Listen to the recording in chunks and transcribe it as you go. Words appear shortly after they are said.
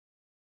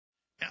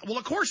well,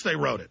 of course they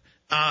wrote it.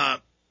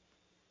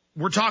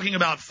 We're talking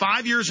about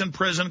 5 years in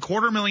prison,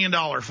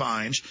 $250,000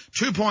 fines,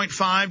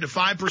 2.5 to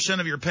 5%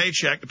 of your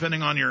paycheck,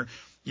 depending on your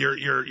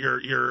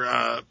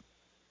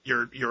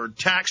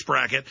tax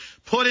bracket,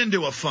 put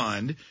into a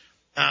fund.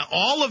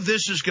 All of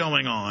this is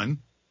going on,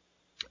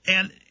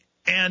 and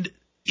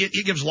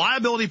it gives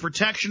liability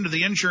protection to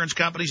the insurance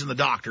companies and the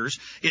doctors.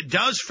 It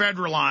does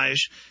federalize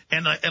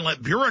and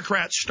let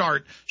bureaucrats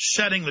start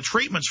setting the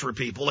treatments for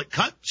people. It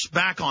cuts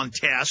back on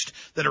tests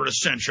that are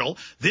essential.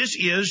 This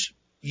is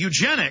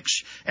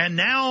eugenics, and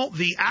now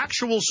the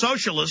actual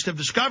socialists have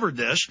discovered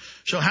this.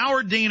 So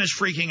Howard Dean is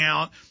freaking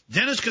out.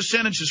 Dennis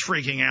Kucinich is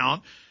freaking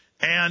out.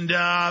 And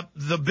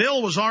the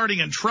bill was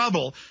already in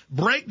trouble.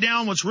 Break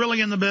down what's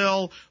really in the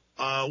bill,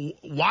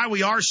 why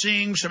we are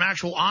seeing some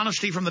actual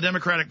honesty from the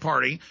Democratic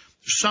Party,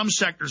 some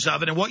sectors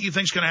of it, and what you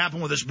think is going to happen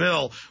with this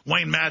bill,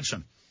 Wayne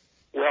Madsen.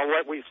 Well,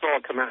 what we saw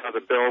come out of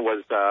the bill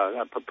was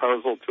a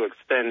proposal to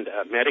extend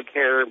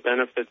Medicare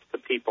benefits to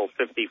people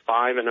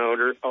 55 and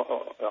older.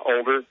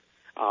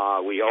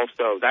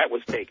 That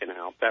was taken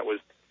out. That was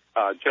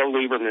Joe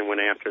Lieberman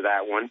went after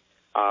that one.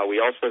 We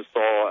also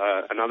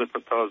saw another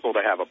proposal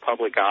to have a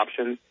public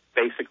option,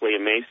 basically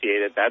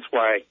emaciated. That's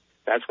why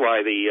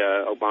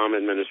the Obama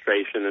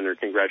administration and their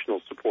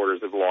congressional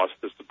supporters have lost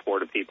the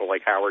support of people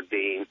like Howard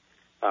Dean,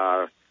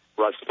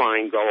 Russ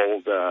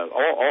Feingold,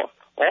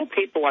 all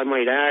people, I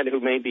might add, who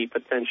may be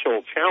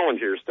potential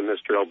challengers to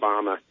Mr.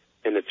 Obama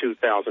in the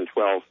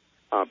 2012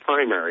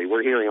 primary.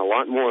 We're hearing a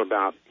lot more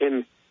about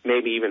him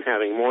maybe even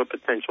having more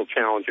potential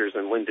challengers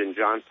than Lyndon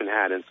Johnson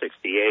had in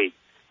 '68.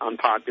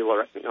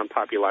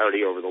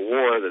 Unpopularity over the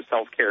war, this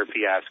health care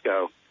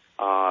fiasco.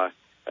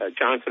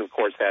 Johnson, of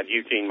course, had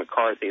Eugene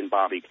McCarthy and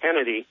Bobby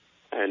Kennedy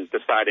and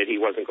decided he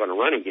wasn't going to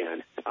run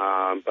again.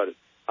 But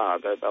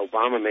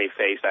Obama may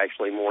face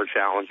actually more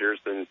challengers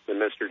than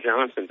Mr.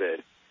 Johnson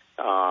did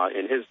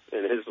in his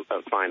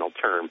final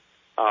term.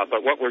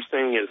 But what we're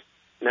seeing is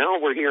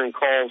now we're hearing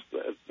calls,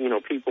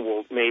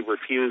 people may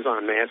refuse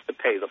en masse to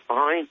pay the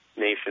fine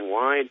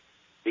nationwide.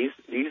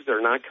 These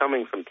are not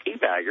coming from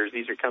teabaggers.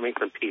 These are coming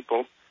from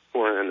people who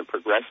are on the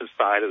progressive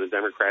side of the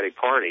Democratic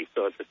Party.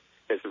 So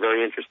it's a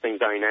very interesting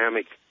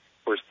dynamic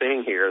we're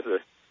seeing here. The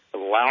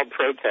loud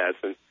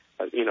protests and,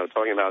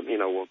 talking about,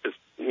 we'll just,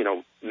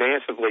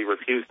 massively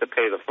refuse to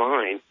pay the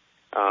fine.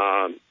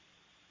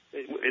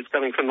 It's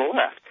coming from the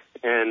left.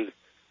 And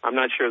I'm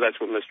not sure that's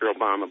what Mr.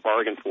 Obama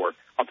bargained for.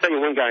 I'll tell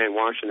you one guy in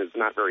Washington that's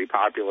not very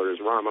popular is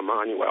Rahm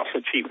Emanuel,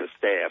 the chief of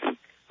staff.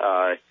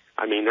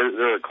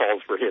 There are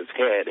calls for his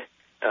head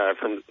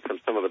from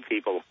some of the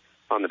people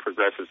on the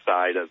progressive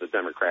side of the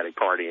Democratic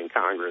Party in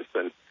Congress,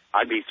 and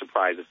I'd be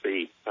surprised to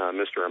see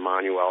Mr.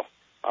 Emanuel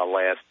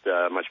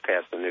last much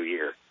past the new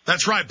year.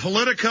 That's right.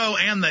 Politico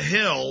and The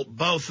Hill,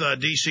 both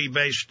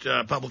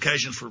D.C.-based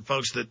publications for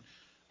folks that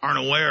aren't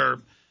aware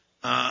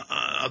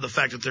of the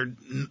fact that they're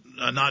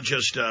not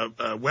just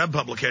web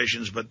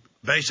publications, but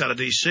based out of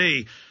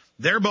D.C.,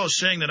 they're both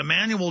saying that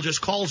Emanuel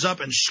just calls up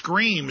and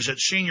screams at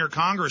senior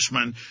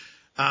congressmen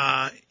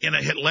in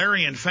a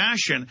Hitlerian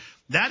fashion.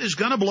 That is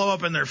going to blow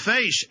up in their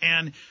face.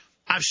 And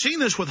I've seen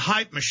this with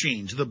hype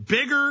machines. The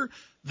bigger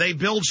they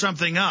build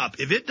something up,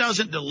 if it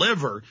doesn't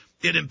deliver,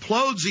 it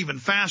implodes even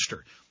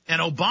faster.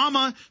 And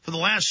Obama, for the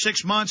last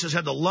 6 months, has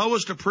had the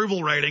lowest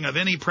approval rating of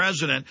any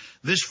president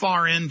this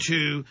far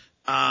into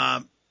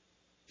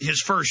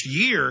his first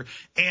year.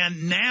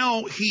 And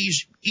now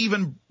he's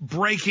even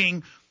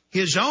breaking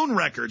his own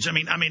records.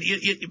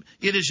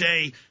 It is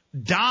a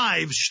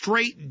dive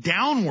straight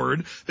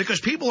downward because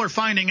people are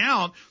finding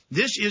out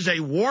this is a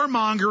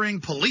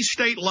warmongering, police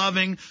state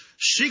loving,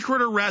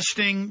 secret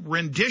arresting,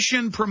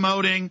 rendition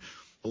promoting,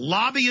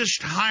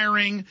 lobbyist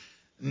hiring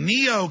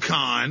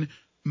neocon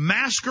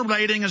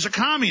masquerading as a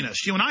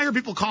communist. When I hear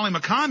people call him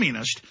a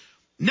communist,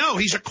 no,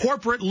 he's a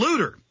corporate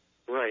looter.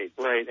 Right.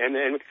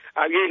 And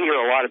I hear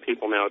a lot of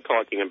people now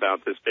talking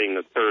about this being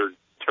the third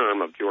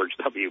term of George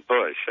W.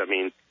 Bush.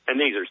 And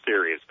these are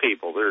serious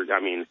people. They're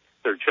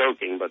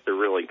joking, but they're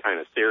really kind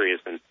of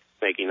serious in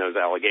making those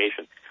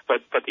allegations.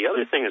 But the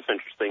other thing that's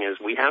interesting is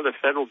we have a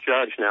federal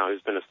judge now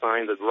who's been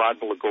assigned the Rod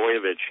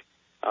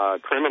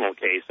Blagojevich criminal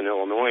case in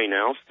Illinois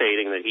now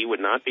stating that he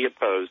would not be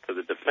opposed to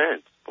the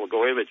defense.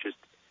 Blagojevich's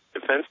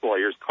defense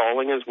lawyers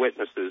calling as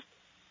witnesses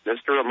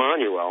Mr.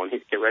 Emanuel, and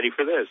get ready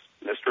for this,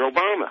 Mr.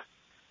 Obama.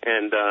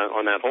 And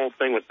on that whole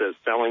thing with the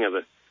selling of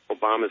the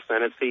Obama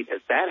Senate seat,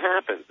 if that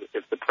happens,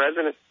 if the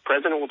president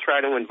will try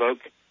to invoke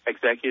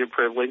executive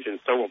privilege, and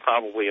so will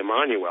probably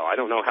Emanuel. I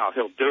don't know how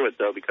he'll do it,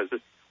 though, because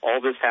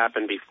all this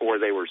happened before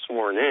they were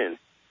sworn in,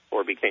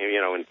 or became,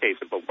 in case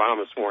of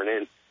Obama sworn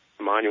in,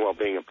 Emanuel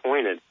being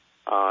appointed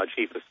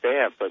chief of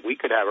staff. But we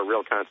could have a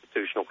real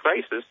constitutional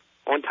crisis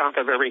on top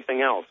of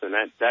everything else, and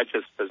that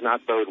just does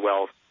not bode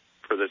well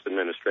for this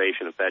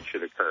administration if that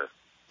should occur.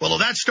 Well, if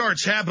that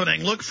starts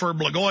happening, look for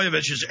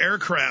Blagojevich's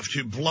aircraft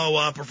to blow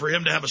up or for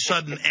him to have a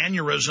sudden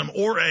aneurysm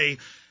or a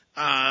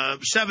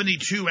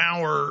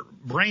 72-hour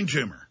brain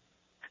tumor.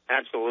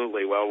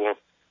 Absolutely. Well,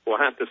 we'll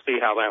have to see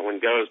how that one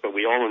goes, but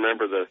we all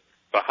remember the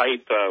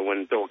hype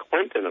when Bill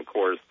Clinton, of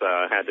course,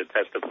 had to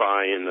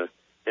testify in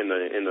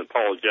the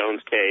Paul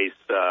Jones case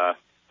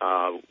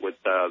with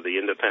the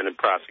independent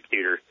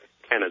prosecutor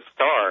Kenneth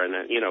Starr,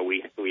 and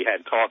we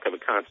had talk of a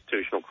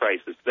constitutional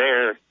crisis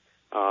there,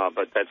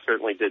 but that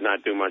certainly did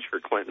not do much for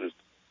Clinton's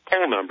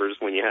poll numbers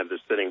when you have the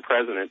sitting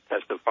president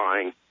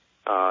testifying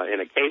in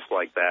a case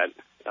like that.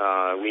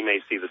 We may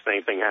see the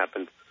same thing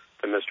happen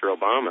to Mr.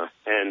 Obama,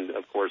 and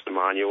of course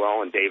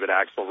Emmanuel and David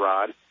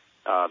Axelrod,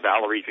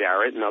 Valerie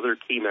Jarrett, and other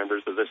key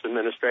members of this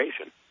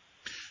administration.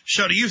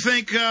 So do you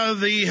think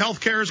the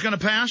health care is going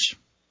to pass?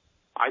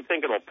 I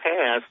think it'll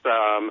pass.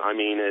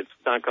 It's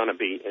not going to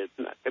be,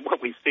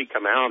 what we see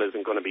come out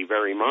isn't going to be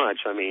very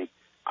much.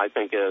 I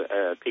think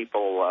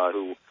people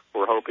who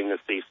were hoping to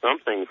see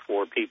something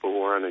for people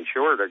who are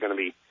uninsured are going to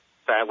be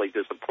sadly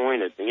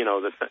disappointed.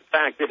 The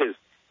fact is,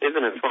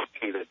 isn't it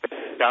funny that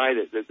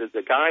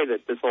the guy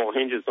that this all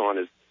hinges on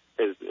is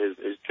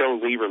Joe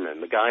Lieberman,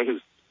 the guy who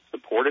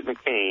supported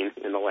McCain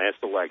in the last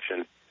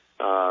election,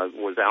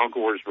 was Al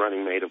Gore's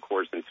running mate, of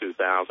course, in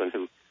 2000,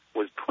 who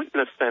was put in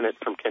the Senate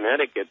from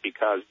Connecticut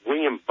because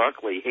William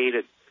Buckley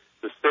hated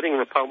the sitting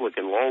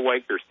Republican Lowell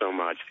Weicker so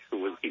much,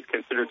 he's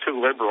considered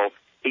too liberal.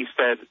 He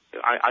said,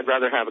 I'd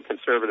rather have a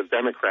conservative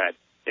Democrat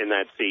in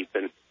that seat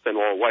than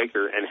Lowell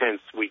Weicker, and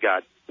hence we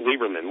got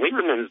Lieberman.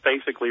 Lieberman is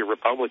basically a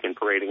Republican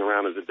parading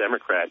around as a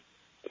Democrat.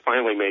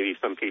 Finally, maybe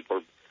some people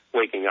are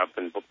waking up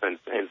and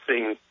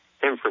seeing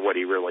him for what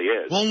he really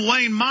is. Well,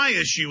 Wayne, my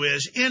issue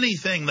is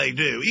anything they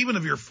do, even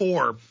if you're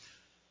for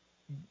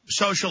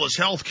socialist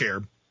health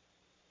care,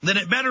 then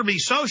it better be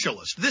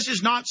socialist. This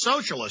is not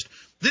socialist.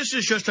 This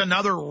is just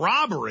another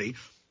robbery.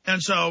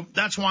 And so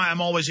that's why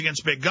I'm always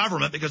against big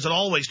government, because it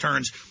always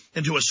turns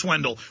into a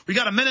swindle. We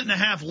got a minute and a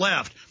half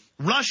left.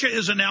 Russia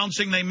is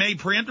announcing they may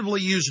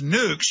preemptively use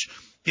nukes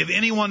if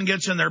anyone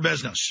gets in their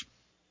business.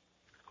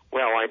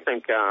 Well, I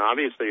think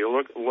obviously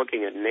you're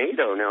looking at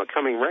NATO now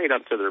coming right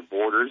up to their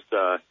borders.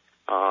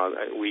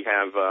 We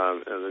have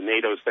the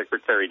NATO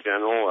Secretary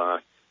General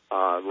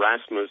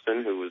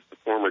Rasmussen, who was the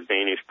former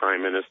Danish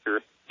Prime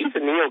Minister. He's a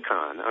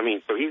neocon.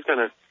 So he's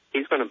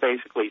going to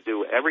basically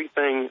do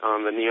everything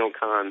on the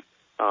neocon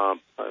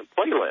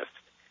playlist.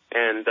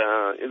 And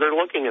they're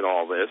looking at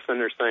all this, and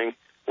they're saying,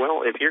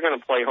 well, if you're going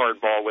to play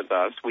hardball with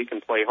us, we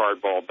can play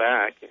hardball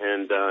back.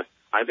 And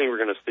I think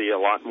we're going to see a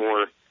lot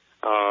more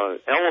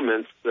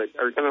elements that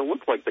are going to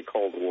look like the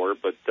Cold War,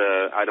 but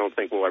I don't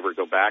think we'll ever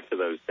go back to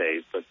those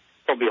days. But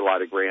there'll be a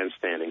lot of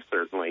grandstanding,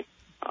 certainly.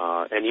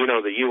 And,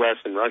 the U.S.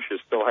 and Russia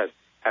still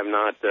have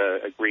not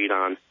agreed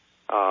on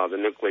the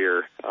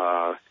nuclear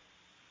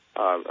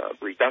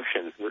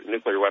reduction,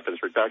 nuclear weapons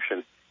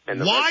reduction.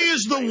 And why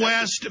is the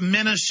West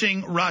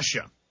menacing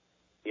Russia?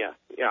 Yeah.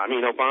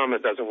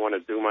 Obama doesn't want to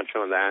do much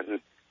on that,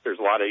 and there's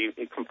a lot of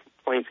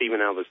complaints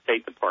even out of the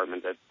State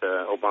Department that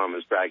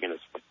Obama's dragging his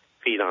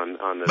feet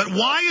on this. But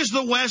why is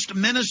the West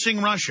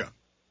menacing Russia?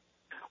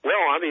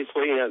 Well,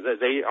 obviously,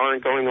 they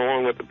aren't going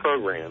along with the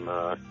program.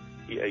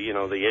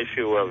 The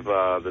issue of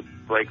the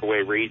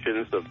breakaway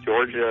regions of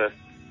Georgia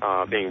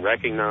being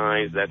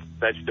recognized,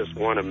 that's just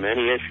one of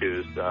many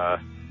issues.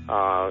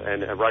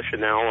 And Russia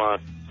now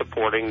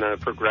supporting the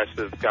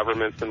progressive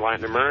governments in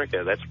Latin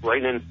America. That's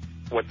right in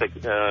what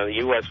the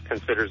U.S.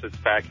 considers its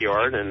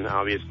backyard, and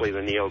obviously the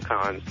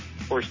neocons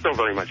were still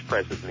very much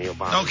present in the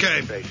Obama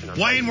administration.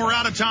 Okay. Wayne, we're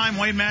out of time.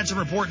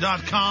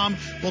 WayneMadsenReport.com.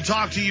 We'll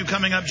talk to you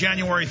coming up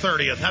January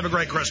 30th. Have a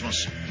great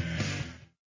Christmas.